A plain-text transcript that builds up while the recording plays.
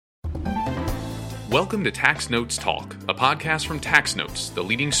Welcome to Tax Notes Talk, a podcast from Tax Notes, the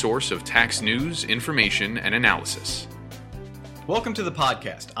leading source of tax news, information, and analysis. Welcome to the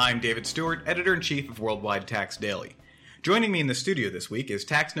podcast. I'm David Stewart, Editor-in-Chief of Worldwide Tax Daily. Joining me in the studio this week is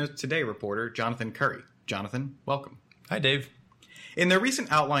Tax Notes Today reporter Jonathan Curry. Jonathan, welcome. Hi, Dave. In their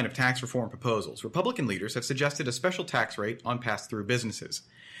recent outline of tax reform proposals, Republican leaders have suggested a special tax rate on pass-through businesses.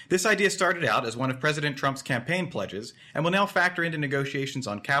 This idea started out as one of President Trump's campaign pledges and will now factor into negotiations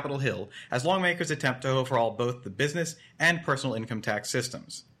on Capitol Hill as lawmakers attempt to overhaul both the business and personal income tax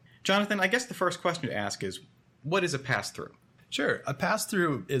systems. Jonathan, I guess the first question to ask is, what is a pass-through? Sure. A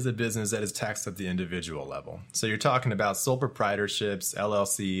pass-through is a business that is taxed at the individual level. So you're talking about sole proprietorships,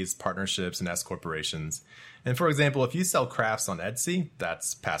 LLCs, partnerships, and S corporations. And for example, if you sell crafts on Etsy,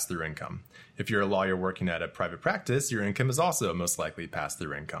 that's pass-through income. If you're a lawyer working at a private practice, your income is also most likely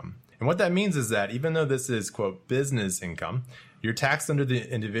pass-through income. And what that means is that even though this is, quote, business income, you're taxed under the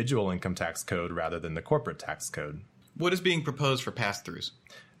individual income tax code rather than the corporate tax code. What is being proposed for pass-throughs?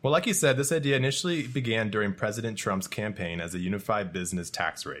 Well, like you said, this idea initially began during President Trump's campaign as a unified business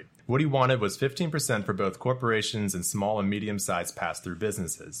tax rate. What he wanted was 15% for both corporations and small and medium-sized pass-through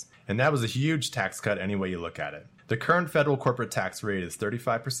businesses. And that was a huge tax cut any way you look at it. The current federal corporate tax rate is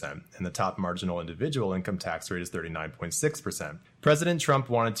 35%, and the top marginal individual income tax rate is 39.6%. President Trump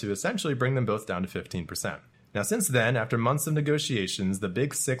wanted to essentially bring them both down to 15%. Now, since then, after months of negotiations, the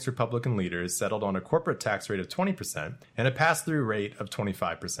big six Republican leaders settled on a corporate tax rate of 20% and a pass-through rate of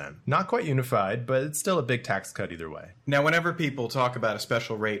 25%. Not quite unified, but it's still a big tax cut either way. Now, whenever people talk about a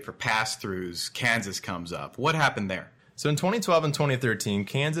special rate for pass-throughs, Kansas comes up. What happened there? So in 2012 and 2013,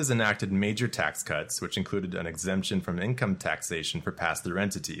 Kansas enacted major tax cuts, which included an exemption from income taxation for pass-through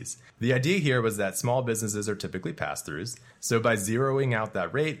entities. The idea here was that small businesses are typically pass-throughs, so by zeroing out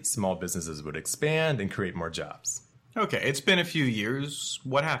that rate, small businesses would expand and create more jobs. Okay, it's been a few years.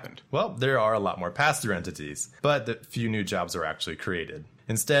 What happened? Well, there are a lot more pass-through entities, but the few new jobs are actually created.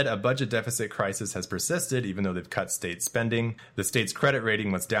 Instead, a budget deficit crisis has persisted even though they've cut state spending. The state's credit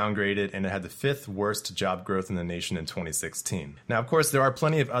rating was downgraded, and it had the fifth worst job growth in the nation in 2016. Now, of course, there are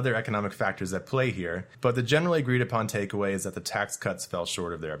plenty of other economic factors at play here, but the generally agreed upon takeaway is that the tax cuts fell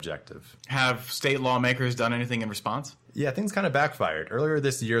short of their objective. Have state lawmakers done anything in response? Yeah, things kind of backfired. Earlier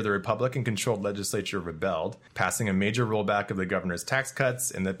this year, the Republican-controlled legislature rebelled, passing a major rollback of the governor's tax cuts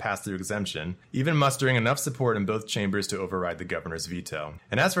and the pass-through exemption, even mustering enough support in both chambers to override the governor's veto.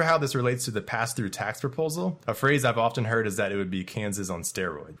 And as for how this relates to the pass-through tax proposal, a phrase I've often heard is that it would be Kansas on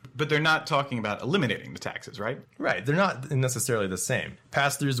steroids. But they're not talking about eliminating the taxes, right? Right, they're not necessarily the same.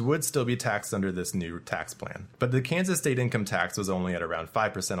 Pass-throughs would still be taxed under this new tax plan. But the Kansas state income tax was only at around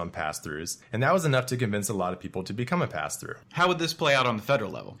 5% on pass-throughs, and that was enough to convince a lot of people to become a pass-through. How would this play out on the federal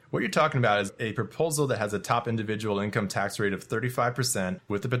level? What you're talking about is a proposal that has a top individual income tax rate of 35%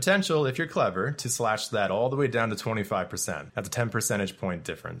 with the potential, if you're clever, to slash that all the way down to 25%. That's a 10 percentage point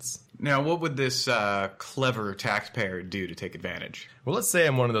difference. Now, what would this clever taxpayer do to take advantage? Well, let's say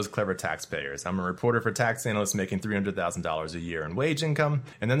I'm one of those clever taxpayers. I'm a reporter for Tax Analyst making $300,000 a year in wage income,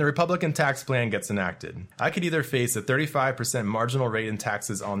 and then the Republican tax plan gets enacted. I could either face a 35% marginal rate in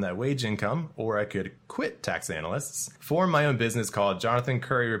taxes on that wage income, or I could quit Tax Analysts, form my own business called Jonathan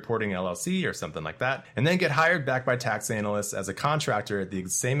Curry Reporting LLC or something like that, and then get hired back by Tax Analysts as a contractor at the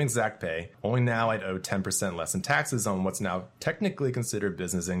same exact pay, only now I'd owe 10% less in taxes on what's now technically considered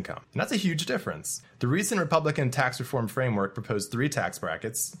business income. And that's a huge difference. The recent Republican tax reform framework proposed three tax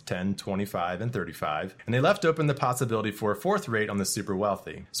brackets, 10, 25, and 35, and they left open the possibility for a fourth rate on the super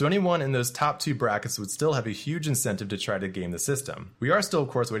wealthy. So anyone in those top two brackets would still have a huge incentive to try to game the system. We are still, of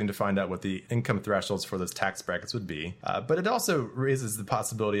course, waiting to find out what the income thresholds for those tax brackets would be, but it also raises the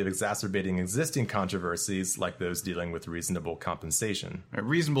possibility of exacerbating existing controversies like those dealing with reasonable compensation.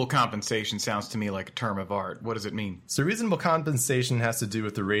 Reasonable compensation sounds to me like a term of art. What does it mean? So reasonable compensation has to do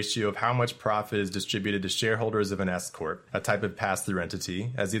with the ratio of how much profit is distributed to shareholders of an S-corp, a type of pass-through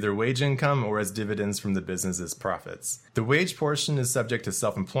entity, as either wage income or as dividends from the business's profits. The wage portion is subject to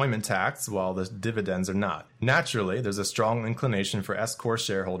self-employment tax, while the dividends are not. Naturally, there's a strong inclination for S-corp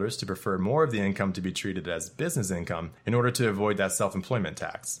shareholders to prefer more of the income to be treated as business income in order to avoid that self-employment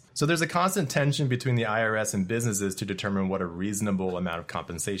tax. So there's a constant tension between the IRS and businesses to determine what a reasonable amount of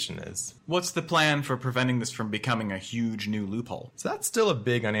compensation is. What's the plan for preventing this from becoming a huge new loophole? So that's still a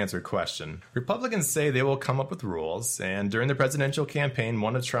big unanswered question. Republicans say they will come up with rules, and during the presidential campaign,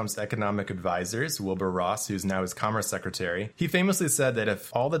 one of Trump's economic advisors, Wilbur Ross, who's now his Commerce Secretary, he famously said that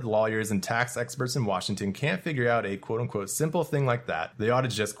if all the lawyers and tax experts in Washington can't can't figure out a quote-unquote simple thing like that, they ought to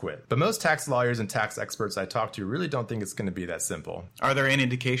just quit. But most tax lawyers and tax experts I talk to really don't think it's going to be that simple. Are there any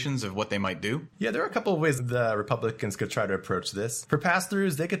indications of what they might do? Yeah, there are a couple of ways the Republicans could try to approach this. For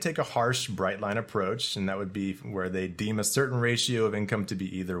pass-throughs, they could take a harsh, bright-line approach, and that would be where they deem a certain ratio of income to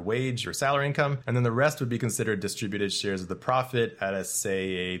be either wage or salary income, and then the rest would be considered distributed shares of the profit at a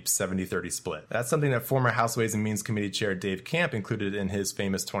 70-30 split. That's something that former House Ways and Means Committee Chair Dave Camp included in his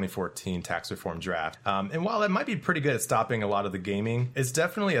famous 2014 tax reform draft. And while it might be pretty good at stopping a lot of the gaming, it's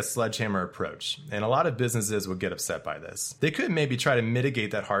definitely a sledgehammer approach, and a lot of businesses would get upset by this. They could maybe try to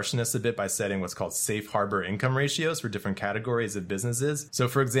mitigate that harshness a bit by setting what's called safe harbor income ratios for different categories of businesses. So,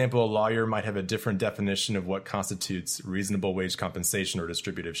 for example, a lawyer might have a different definition of what constitutes reasonable wage compensation or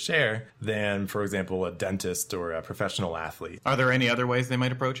distributive share than, for example, a dentist or a professional athlete. Are there any other ways they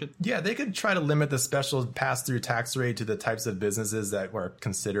might approach it? Yeah, they could try to limit the special pass-through tax rate to the types of businesses that were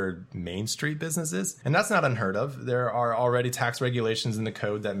considered Main Street businesses. And that's not unheard of. There are already tax regulations in the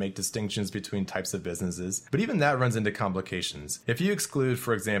code that make distinctions between types of businesses. But even that runs into complications. If you exclude,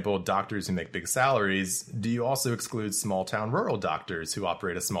 for example, doctors who make big salaries, do you also exclude small-town rural doctors who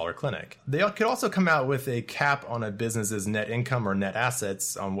operate a smaller clinic? They could also come out with a cap on a business's net income or net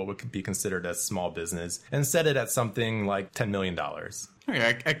assets on what would be considered a small business and set it at something like $10 million.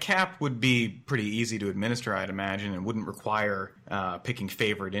 Okay, a cap would be pretty easy to administer, I'd imagine, and wouldn't require picking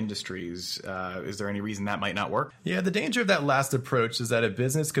favorite industries. Is there any reason that might not work? Yeah, the danger of that last approach is that a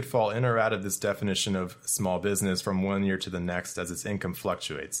business could fall in or out of this definition of small business from one year to the next as its income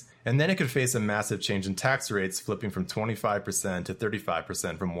fluctuates. And then it could face a massive change in tax rates, flipping from 25% to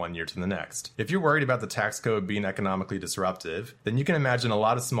 35% from one year to the next. If you're worried about the tax code being economically disruptive, then you can imagine a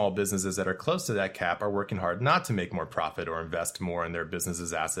lot of small businesses that are close to that cap are working hard not to make more profit or invest more in their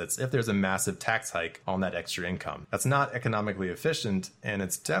business's assets if there's a massive tax hike on that extra income. That's not economically efficient, and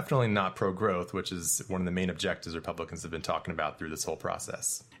it's definitely not pro-growth, which is one of the main objectives Republicans have been talking about through this whole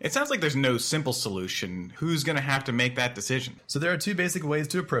process. It sounds like there's no simple solution. Who's going to have to make that decision? So there are two basic ways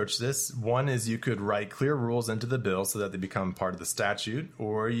to approach this. One is you could write clear rules into the bill so that they become part of the statute,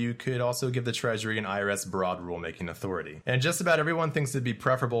 or you could also give the Treasury and IRS broad rulemaking authority. And just about everyone thinks it'd be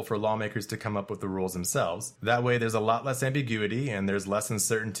preferable for lawmakers to come up with the rules themselves. That way there's a lot less ambiguity and there's less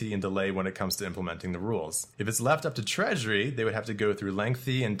uncertainty and delay when it comes to implementing the rules. If it's left up to Treasury, they would have to go through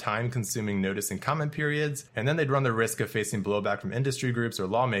lengthy and time-consuming notice and comment periods, and then they'd run the risk of facing blowback from industry groups or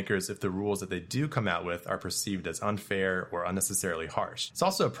lawmakers if the rules that they do come out with are perceived as unfair or unnecessarily harsh. It's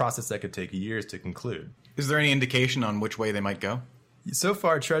also a process that could take years to conclude. Is there any indication on which way they might go? So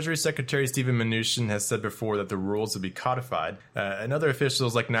far, Treasury Secretary Steven Mnuchin has said before that the rules will be codified. And other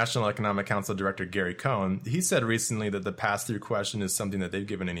officials like National Economic Council Director Gary Cohn, he said recently that the pass-through question is something that they've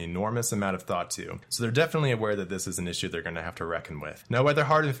given an enormous amount of thought to. So they're definitely aware that this is an issue they're going to have to reckon with. Now, whether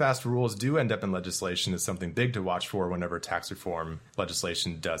hard and fast rules do end up in legislation is something big to watch for whenever tax reform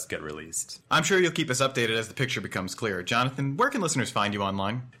legislation does get released. I'm sure you'll keep us updated as the picture becomes clearer. Jonathan, where can listeners find you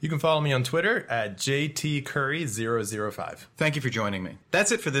online? You can follow me on Twitter at JTCurry005. Thank you for joining me.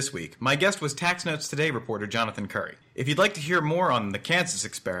 That's it for this week. My guest was Tax Notes Today reporter Jonathan Curry. If you'd like to hear more on the Kansas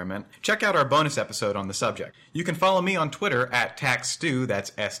experiment, check out our bonus episode on the subject. You can follow me on Twitter at TaxStew,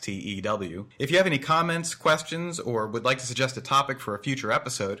 that's S-T-E-W. If you have any comments, questions, or would like to suggest a topic for a future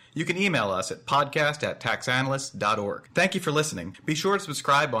episode, you can email us at podcast@taxanalyst.org. Thank you for listening. Be sure to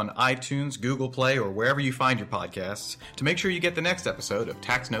subscribe on iTunes, Google Play, or wherever you find your podcasts to make sure you get the next episode of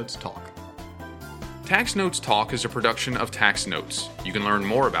Tax Notes Talk. Tax Notes Talk is a production of Tax Notes. You can learn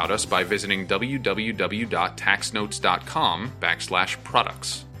more about us by visiting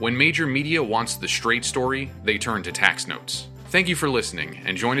www.taxnotes.com/products. When major media wants the straight story, they turn to Tax Notes. Thank you for listening,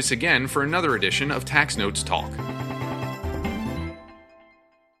 and join us again for another edition of Tax Notes Talk.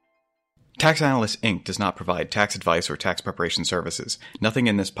 Tax Analyst Inc. does not provide tax advice or tax preparation services. Nothing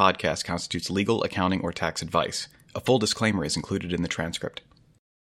in this podcast constitutes legal, accounting, or tax advice. A full disclaimer is included in the transcript.